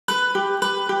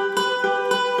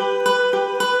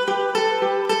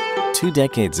2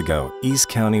 decades ago, East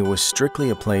County was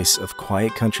strictly a place of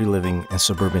quiet country living and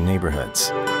suburban neighborhoods.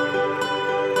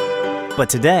 But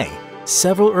today,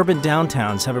 several urban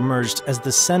downtowns have emerged as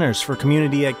the centers for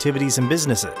community activities and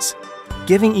businesses,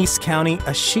 giving East County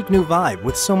a chic new vibe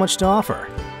with so much to offer.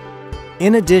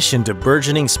 In addition to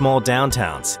burgeoning small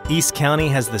downtowns, East County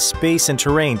has the space and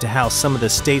terrain to house some of the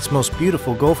state's most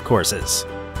beautiful golf courses.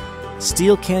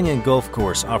 Steel Canyon Golf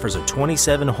Course offers a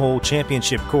 27-hole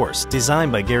championship course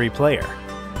designed by Gary Player,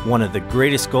 one of the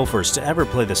greatest golfers to ever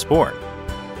play the sport.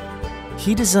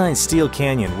 He designed Steel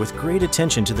Canyon with great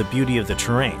attention to the beauty of the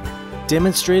terrain,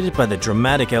 demonstrated by the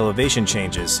dramatic elevation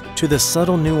changes to the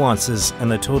subtle nuances and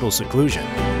the total seclusion.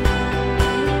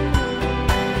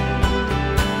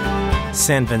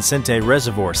 San Vicente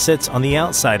Reservoir sits on the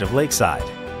outside of Lakeside.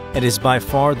 It is by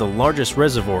far the largest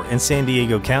reservoir in San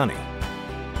Diego County.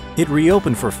 It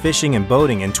reopened for fishing and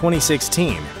boating in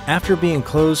 2016 after being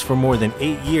closed for more than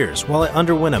 8 years while it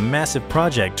underwent a massive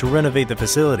project to renovate the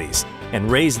facilities and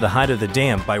raise the height of the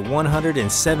dam by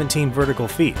 117 vertical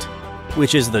feet,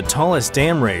 which is the tallest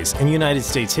dam raise in United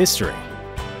States history.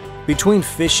 Between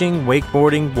fishing,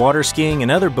 wakeboarding, water skiing, and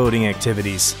other boating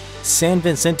activities, San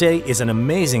Vicente is an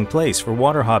amazing place for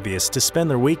water hobbyists to spend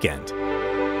their weekend.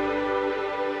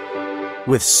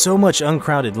 With so much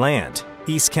uncrowded land,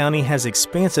 East County has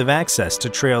expansive access to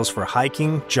trails for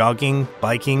hiking, jogging,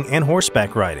 biking, and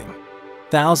horseback riding.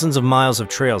 Thousands of miles of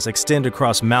trails extend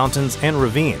across mountains and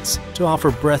ravines to offer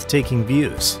breathtaking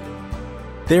views.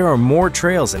 There are more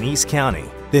trails in East County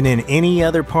than in any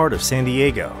other part of San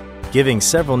Diego, giving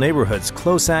several neighborhoods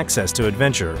close access to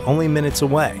adventure only minutes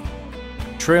away.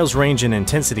 Trails range in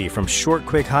intensity from short,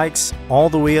 quick hikes all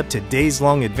the way up to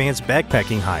days-long advanced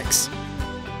backpacking hikes.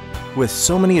 With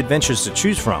so many adventures to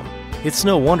choose from, it's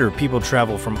no wonder people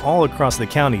travel from all across the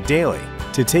county daily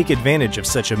to take advantage of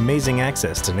such amazing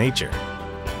access to nature.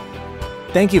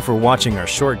 Thank you for watching our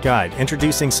short guide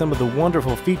introducing some of the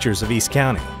wonderful features of East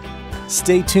County.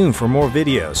 Stay tuned for more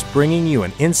videos bringing you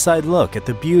an inside look at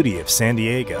the beauty of San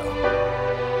Diego.